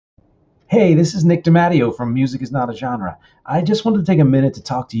Hey, this is Nick DiMatteo from Music is Not a Genre. I just wanted to take a minute to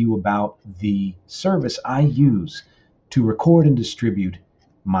talk to you about the service I use to record and distribute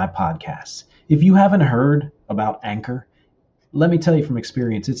my podcasts. If you haven't heard about Anchor, let me tell you from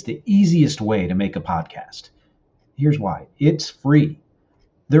experience, it's the easiest way to make a podcast. Here's why. It's free.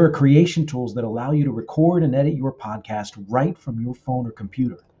 There are creation tools that allow you to record and edit your podcast right from your phone or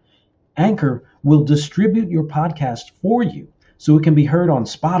computer. Anchor will distribute your podcast for you so it can be heard on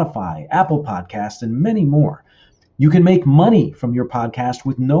Spotify, Apple Podcasts, and many more. You can make money from your podcast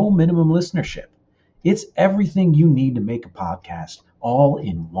with no minimum listenership. It's everything you need to make a podcast all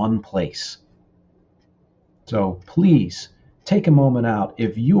in one place. So please take a moment out.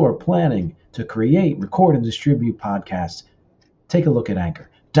 If you are planning to create, record, and distribute podcasts, take a look at Anchor.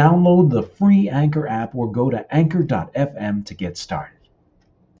 Download the free Anchor app or go to anchor.fm to get started.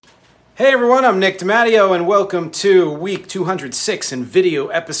 Hey everyone, I'm Nick DiMatteo and welcome to week 206 and video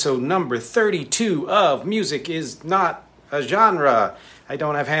episode number 32 of Music is Not a Genre. I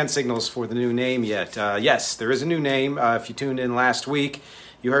don't have hand signals for the new name yet. Yes, there is a new name. If you tuned in last week,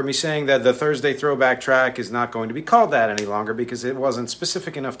 you heard me saying that the Thursday throwback track is not going to be called that any longer because it wasn't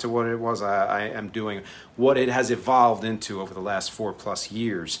specific enough to what it was I am doing, what it has evolved into over the last 4+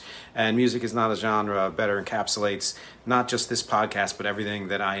 years. And Music is Not a Genre better encapsulates not just this podcast, but everything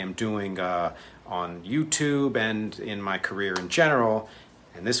that I am doing on YouTube and in my career in general.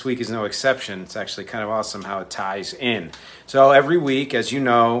 And this week is no exception. It's actually kind of awesome how it ties in. So every week, as you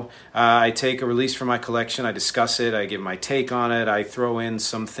know, I take a release from my collection, I discuss it, I give my take on it, I throw in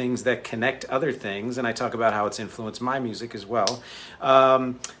some things that connect other things, and I talk about how it's influenced my music as well.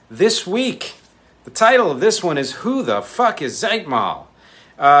 This week, the title of this one is Who the Fuck is ZEITMAHL?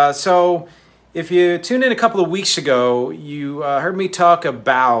 So if you tuned in a couple of weeks ago, you heard me talk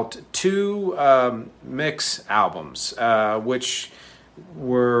about two mix albums, which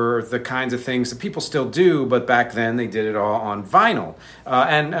were the kinds of things that people still do, but back then they did it all on vinyl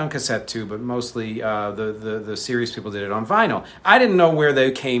and on cassette too, but mostly the serious people did it on vinyl. I didn't know where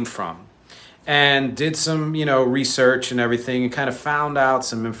they came from and did some research and everything and kind of found out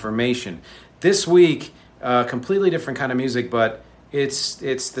some information. This week, completely different kind of music, but it's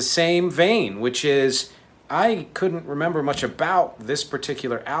the same vein, which is I couldn't remember much about this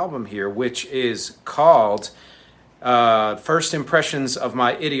particular album here, which is called First Impressions of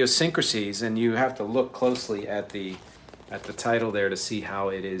My Idiosyncrasies, and you have to look closely at the title there to see how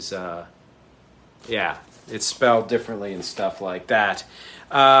it is. It's spelled differently and stuff like that.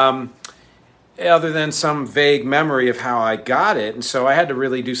 Other than some vague memory of how I got it, and so I had to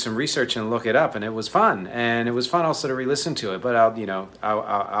really do some research and look it up, and it was fun. And it was fun also to re-listen to it. But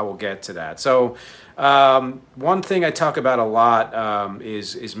I will get to that. So. One thing I talk about a lot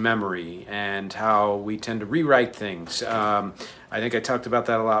is memory and how we tend to rewrite things. I think I talked about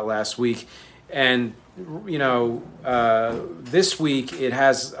that a lot last week. And, this week it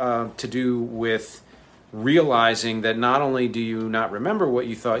has to do with realizing that not only do you not remember what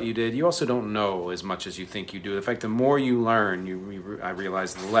you thought you did, you also don't know as much as you think you do. In fact, the more you learn, I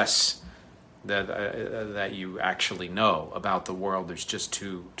realize the less that you actually know about the world. There's just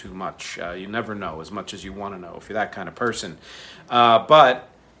too much. You never know as much as you want to know if you're that kind of person. But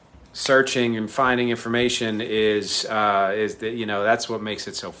searching and finding information is that's what makes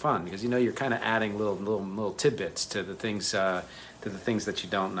it so fun, because you're kind of adding little tidbits to the things that you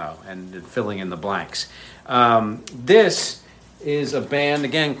don't know and filling in the blanks. This is a band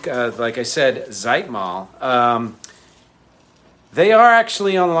again, like I said, ZEITMAHL. They are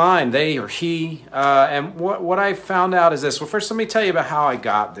actually online, they or he, and what I found out is this. Well, first let me tell you about how I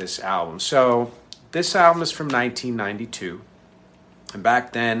got this album. So this album is from 1992, and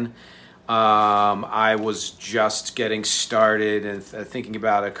back then I was just getting started and thinking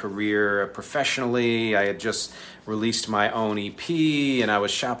about a career professionally. I had just released my own EP, and I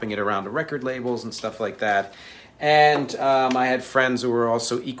was shopping it around to record labels and stuff like that. And I had friends who were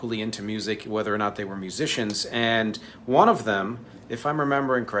also equally into music, whether or not they were musicians. And one of them, if I'm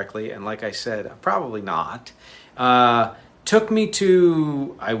remembering correctly, and like I said, probably not, took me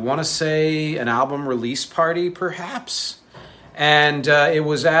to, I want to say, an album release party, perhaps. And it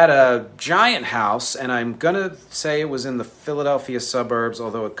was at a giant house, and I'm going to say it was in the Philadelphia suburbs,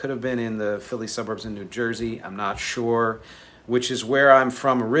 although it could have been in the Philly suburbs in New Jersey. I'm not sure, which is where I'm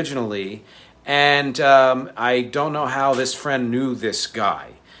from originally. And I don't know how this friend knew this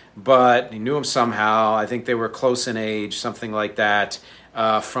guy, but he knew him somehow. I think they were close in age, something like that,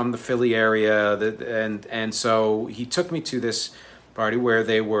 from the Philly area. And so he took me to this party where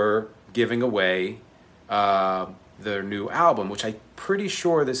they were giving away their new album, which I'm pretty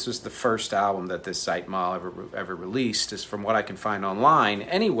sure this was the first album that this ZEITMAHL ever released, is from what I can find online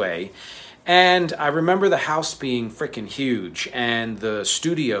anyway. And I remember the house being freaking huge, and the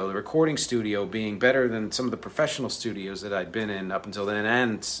recording studio, being better than some of the professional studios that I'd been in up until then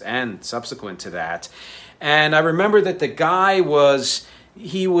and subsequent to that. And I remember that the guy was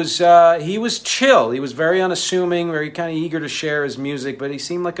chill. He was very unassuming, very kind of eager to share his music, but he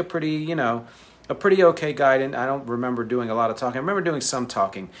seemed like a pretty okay guy. I don't remember doing a lot of talking. I remember doing some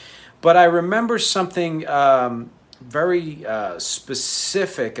talking, but I remember something very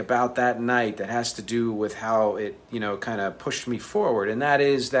specific about that night that has to do with how it, kind of pushed me forward. And that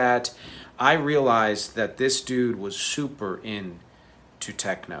is that I realized that this dude was super into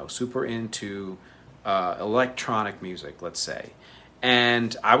techno, super into electronic music, let's say.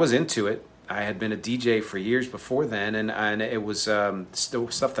 And I was into it. I had been a DJ for years before then, and it was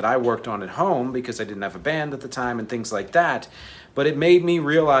still stuff that I worked on at home because I didn't have a band at the time and things like that. But it made me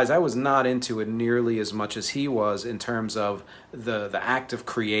realize I was not into it nearly as much as he was in terms of the act of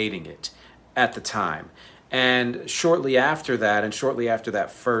creating it at the time. And shortly after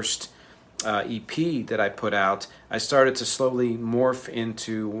that first EP that I put out, I started to slowly morph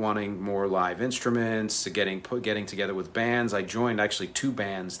into wanting more live instruments, to getting together with bands. I joined actually 2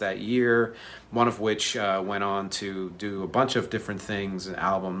 bands that year, one of which went on to do a bunch of different things, and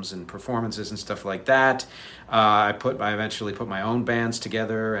albums and performances and stuff like that. I eventually put my own bands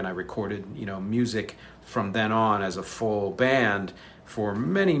together, and I recorded music from then on as a full band for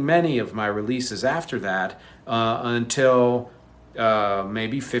many of my releases after that, until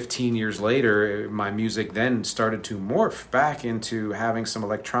maybe 15 years later, my music then started to morph back into having some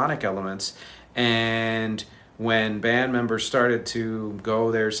electronic elements. And when band members started to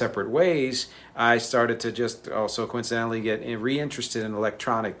go their separate ways, I started to just also coincidentally get reinterested in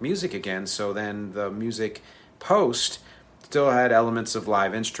electronic music again. So then the music post still had elements of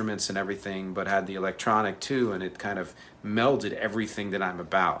live instruments and everything, but had the electronic too, and it kind of melded everything that I'm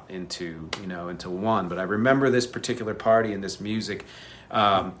about into one. But I remember this particular party and this music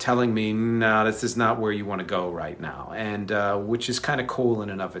telling me, no, this is not where you want to go right now, and which is kind of cool in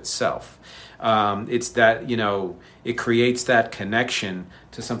and of itself. It's that, it creates that connection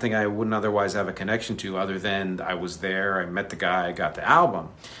to something I wouldn't otherwise have a connection to, other than I was there, I met the guy, I got the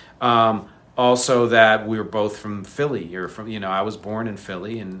album. Also, that we were both from Philly, or from, I was born in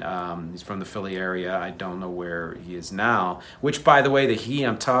Philly, and he's from the Philly area. I don't know where he is now, which, by the way, the he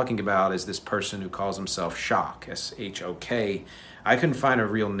I'm talking about is this person who calls himself Shock, S-H-O-K. I couldn't find a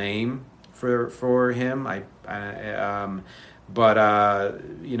real name for him. But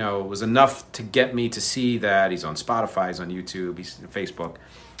it was enough to get me to see that he's on Spotify, he's on YouTube, he's on Facebook.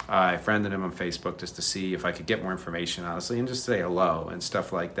 I friended him on Facebook just to see if I could get more information, honestly, and just say hello and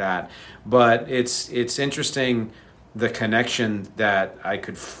stuff like that. But it's interesting, the connection that I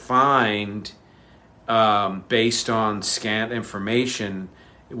could find based on scant information.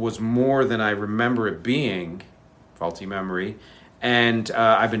 It was more than I remember it being, faulty memory. And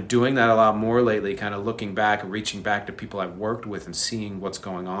I've been doing that a lot more lately, kind of looking back and reaching back to people I've worked with and seeing what's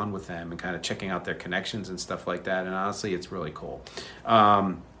going on with them and kind of checking out their connections and stuff like that. And honestly, it's really cool.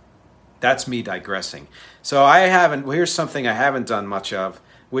 That's me digressing. So here's something I haven't done much of,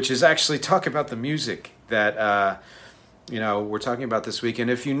 which is actually talk about the music that, we're talking about this week.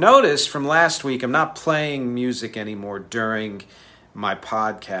 And if you notice from last week, I'm not playing music anymore during my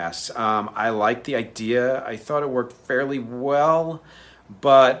podcasts. I like the idea. I thought it worked fairly well,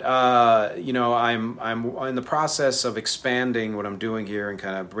 but I'm in the process of expanding what I'm doing here and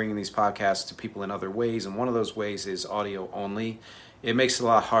kind of bringing these podcasts to people in other ways. And one of those ways is audio only. It makes it a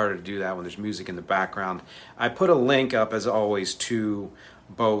lot harder to do that when there's music in the background. I put a link up, as always, to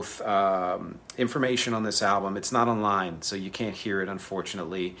both information on this album. It's not online, so you can't hear it,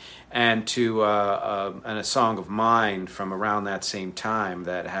 unfortunately, and to a song of mine from around that same time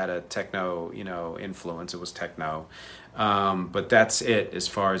that had a techno, influence. It was techno, but that's it as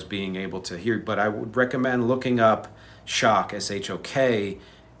far as being able to hear. But I would recommend looking up Shock, S-H-O-K.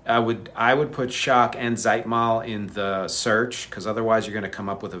 I would put Shock and ZEITMAHL in the search, because otherwise you're going to come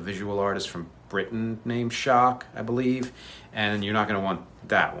up with a visual artist from Britain named Shock, I believe, and you're not going to want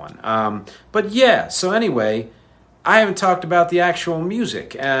that one. But yeah, so anyway, I haven't talked about the actual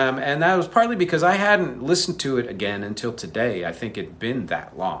music, and that was partly because I hadn't listened to it again until today. I think it'd been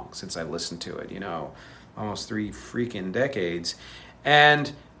that long since I listened to it, almost 3 freaking decades.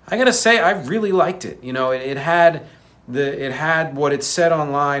 And I got to say, I really liked it. It had it had what it said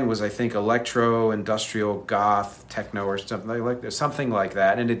online was, I think, electro, industrial, goth, techno, or something like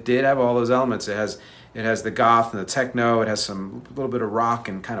that. And it did have all those elements. It has the goth and the techno. It has some little bit of rock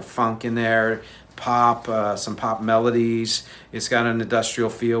and kind of funk in there, pop, some pop melodies. It's got an industrial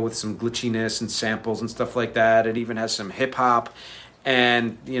feel with some glitchiness and samples and stuff like that. It even has some hip hop.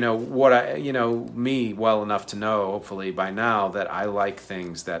 And me well enough to know, hopefully by now, that I like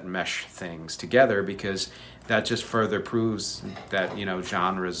things that mesh things together, because that just further proves that,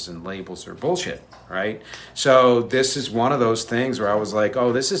 genres and labels are bullshit, right? So this is one of those things where I was like,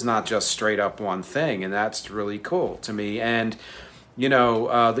 oh, this is not just straight up one thing, and that's really cool to me. And even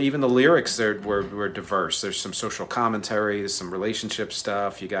the lyrics were diverse. There's some social commentary, there's some relationship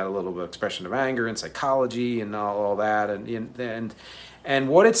stuff. You got a little bit of expression of anger and psychology and all that, and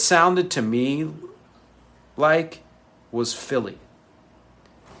what it sounded to me like was Philly.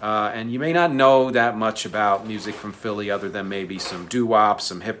 And you may not know that much about music from Philly other than maybe some doo-wop,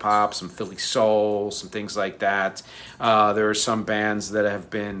 some hip-hop, some Philly soul, some things like that. There are some bands that have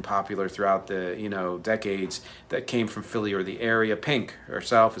been popular throughout the decades that came from Philly or the area. Pink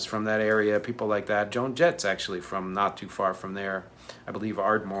herself is from that area, people like that. Joan Jett's actually from not too far from there, I believe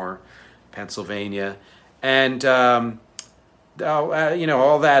Ardmore, Pennsylvania. And, all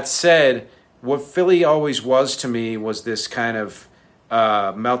that said, what Philly always was to me was this kind of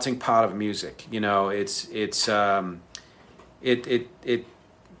melting pot of music.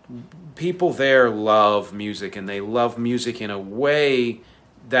 People there love music, and they love music in a way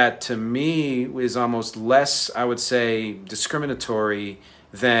that to me is almost less, I would say, discriminatory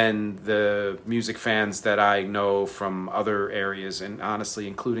than the music fans that I know from other areas, and honestly,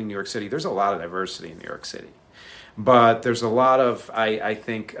 including New York City. There's a lot of diversity in New York City. But there's a lot of, I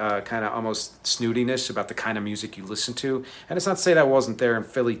think, kind of almost snootiness about the kind of music you listen to. And it's not to say that wasn't there in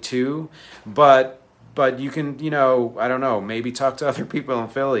Philly too, but you can, I don't know, maybe talk to other people in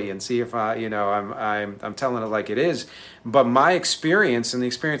Philly and see if I'm telling it like it is. But my experience, and the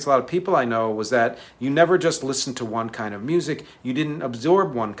experience of a lot of people I know, was that you never just listened to one kind of music. You didn't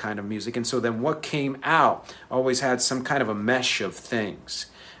absorb one kind of music. And so then what came out always had some kind of a mesh of things.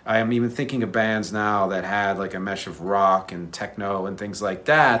 I'm even thinking of bands now that had like a mesh of rock and techno and things like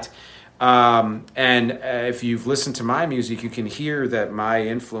that. If you've listened to my music, you can hear that my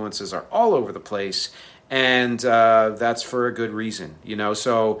influences are all over the place. And that's for a good reason,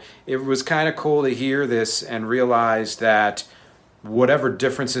 So it was kind of cool to hear this and realize that whatever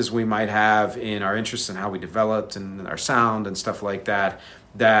differences we might have in our interests and how we developed and our sound and stuff like that,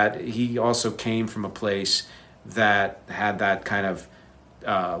 that he also came from a place that had that kind of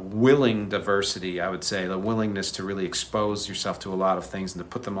willing diversity, I would say, the willingness to really expose yourself to a lot of things and to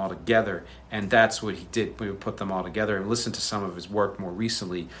put them all together. And that's what he did. We would put them all together and listen to some of his work more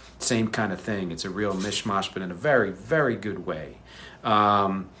recently. Same kind of thing. It's a real mishmash, but in a very, very good way.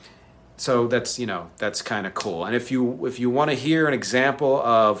 So that's kind of cool. And if you want to hear an example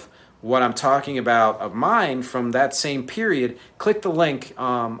of what I'm talking about of mine from that same period, click the link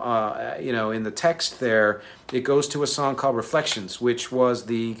in the text there. It goes to a song called Reflections, which was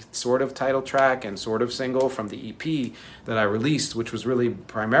the sort of title track and sort of single from the EP that I released, which was really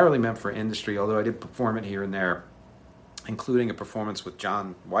primarily meant for industry, although I did perform it here and there, including a performance with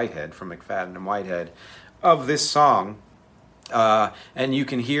John Whitehead from McFadden and Whitehead of this song. And you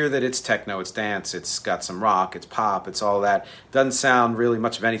can hear that it's techno, it's dance, it's got some rock, it's pop, it's all that. Doesn't sound really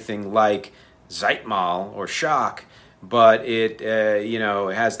much of anything like ZEITMAHL or Shock, but it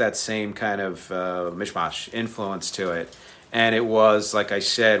has that same kind of mishmash influence to it. And it was, like I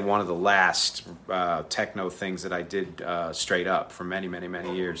said, one of the last techno things that I did straight up for many, many,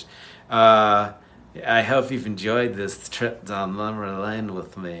 many years. I hope you've enjoyed this trip down memory lane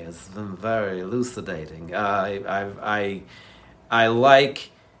with me. It's been very elucidating. I like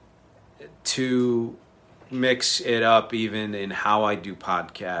to mix it up even in how I do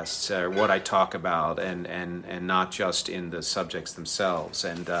podcasts or what I talk about, and not just in the subjects themselves.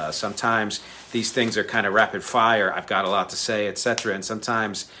 And sometimes these things are kind of rapid fire. I've got a lot to say, etc. And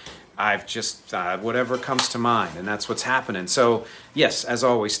sometimes I've just whatever comes to mind, and that's what's happening. So yes, as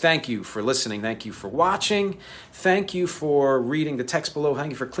always, thank you for listening. Thank you for watching. Thank you for reading the text below.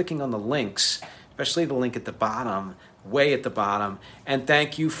 Thank you for clicking on the links, especially the link at the bottom, way at the bottom. And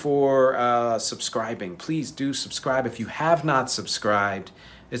thank you for subscribing. Please do subscribe if you have not subscribed.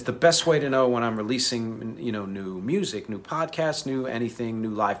 It's the best way to know when I'm releasing, new music, new podcasts, new anything, new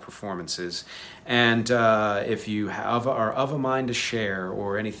live performances. And if you are of a mind to share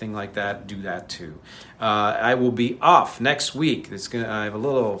or anything like that, do that too. I will be off next week. I have a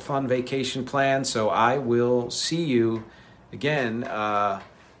little fun vacation planned, so I will see you again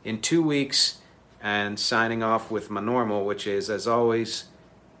in 2 weeks. and signing off with my normal, which is, as always,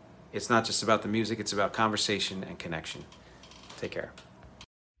 it's not just about the music, it's about conversation and connection. Take care.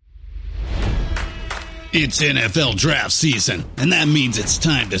 It's NFL draft season, and that means it's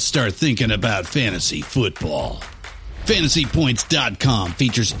time to start thinking about fantasy football. FantasyPoints.com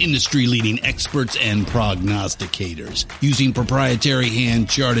features industry-leading experts and prognosticators using proprietary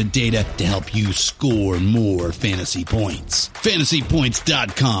hand-charted data to help you score more fantasy points.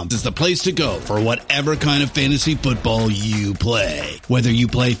 FantasyPoints.com is the place to go for whatever kind of fantasy football you play. Whether you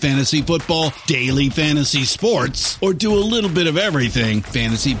play fantasy football, daily fantasy sports, or do a little bit of everything,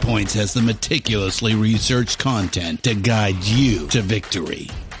 Fantasy Points has the meticulously researched content to guide you to victory.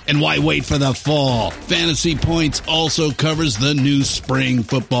 And why wait for the fall? Fantasy Points also covers the new spring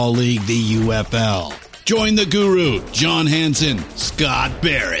football league, the UFL. Join the guru, John Hansen, Scott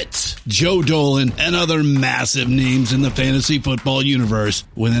Barrett, Joe Dolan, and other massive names in the fantasy football universe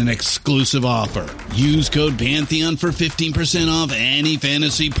with an exclusive offer. Use code Pantheon for 15% off any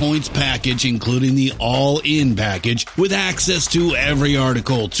Fantasy Points package, including the all-in package, with access to every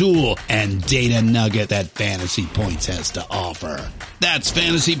article, tool, and data nugget that Fantasy Points has to offer. That's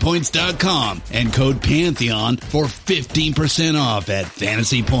FantasyPoints.com and code Pantheon for 15% off at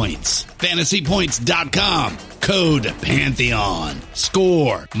Fantasy Points. FantasyPoints.com, code Pantheon.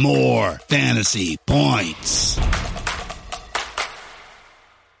 Score more fantasy points.